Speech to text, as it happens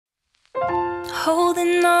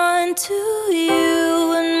Holding on to you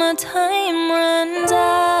when my time runs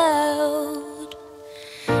out.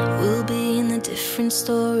 We'll be in a different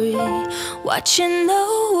story, watching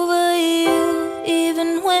over you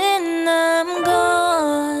even when I'm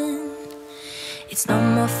gone. It's not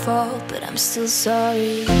my fault, but I'm still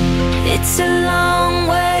sorry. It's a long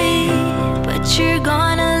way, but you're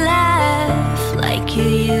gonna laugh like you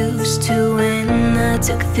used to when I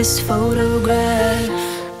took this photograph.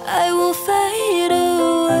 I will fade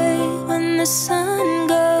away when the sun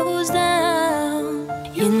goes down.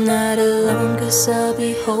 You're not alone, 'cause I'll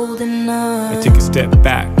be holding on. I take a step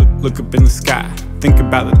back, look up in the sky. Think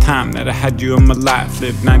about the time that I had you in my life.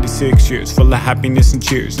 Lived 96 years full of happiness and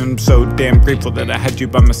cheers, and I'm so damn grateful that I had you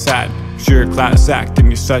by my side. 'Cause you're a class act and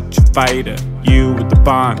you're such a fighter. You with the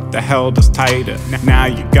bond that held us tighter. Now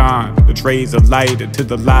you're gone, let's raise a lighter to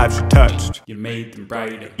the lives you touched. You made them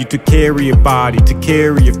brighter. You took care of your body, took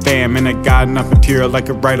care of your fam, and I got enough material I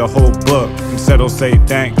could write a whole book. Instead I'll say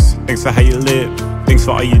thanks, thanks for how you lived. Thanks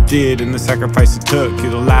for all you did and the sacrifice it took.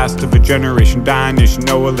 You're the last of a generation, dying is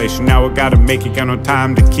no elation. Now I gotta make it, got no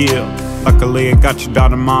time to kill. Luckily I got your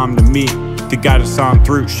daughter mom to me, to guide us on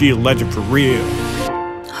through, she a legend for real.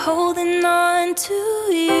 Holding on to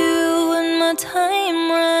you when my time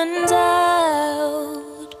runs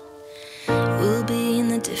out. We'll be in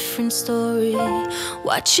a different story,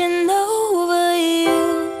 watching over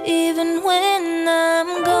you even when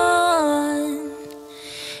I'm gone.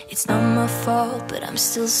 It's not my fault, but I'm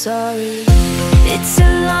still sorry. It's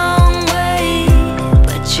a long way,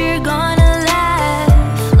 but you're gonna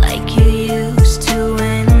laugh like you used to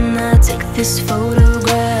when I took this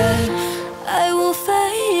photograph. I will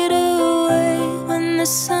fade away when the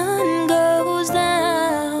sun goes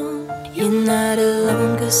down. You're not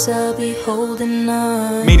alone, 'cause I'll be holding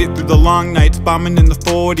on. Made it through the long nights, bombing in the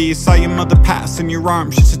 40s. Saw your mother pass in your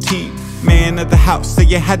arms, just a teen. Man of the house, so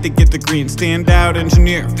you had to get the green. Stand out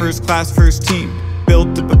engineer, first class, first team.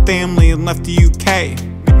 Built up a family and left the UK.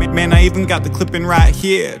 Man, I even got the clipping right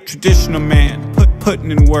here. Traditional man,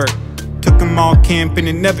 putting in work. Took them all camping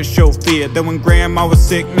and never showed fear. Then when grandma was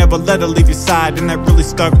sick, never let her leave your side. And that really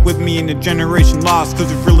stuck with me in a generation lost, 'cause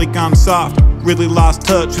we've really gone soft. Really lost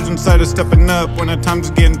touch, who's inside of stepping up when our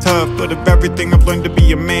times are getting tough. But of everything I've learned to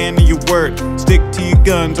be a man of your word. Stick to your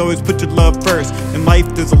guns, always put your love first. In life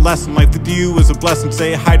there's a lesson, life with you is a blessing.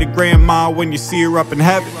 Say hi to grandma when you see her up in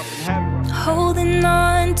heaven. Holding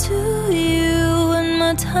on to you when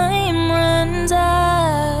my time runs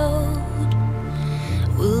out.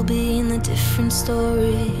 We'll be in a different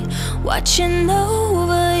story, watching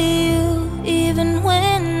over you even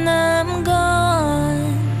when I'm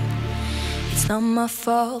gone. It's not my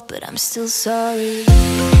fault, but I'm still sorry.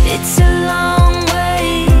 It's a long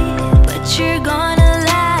way, but you're gonna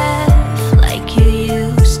laugh like you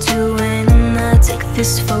used to when I took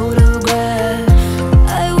this photo.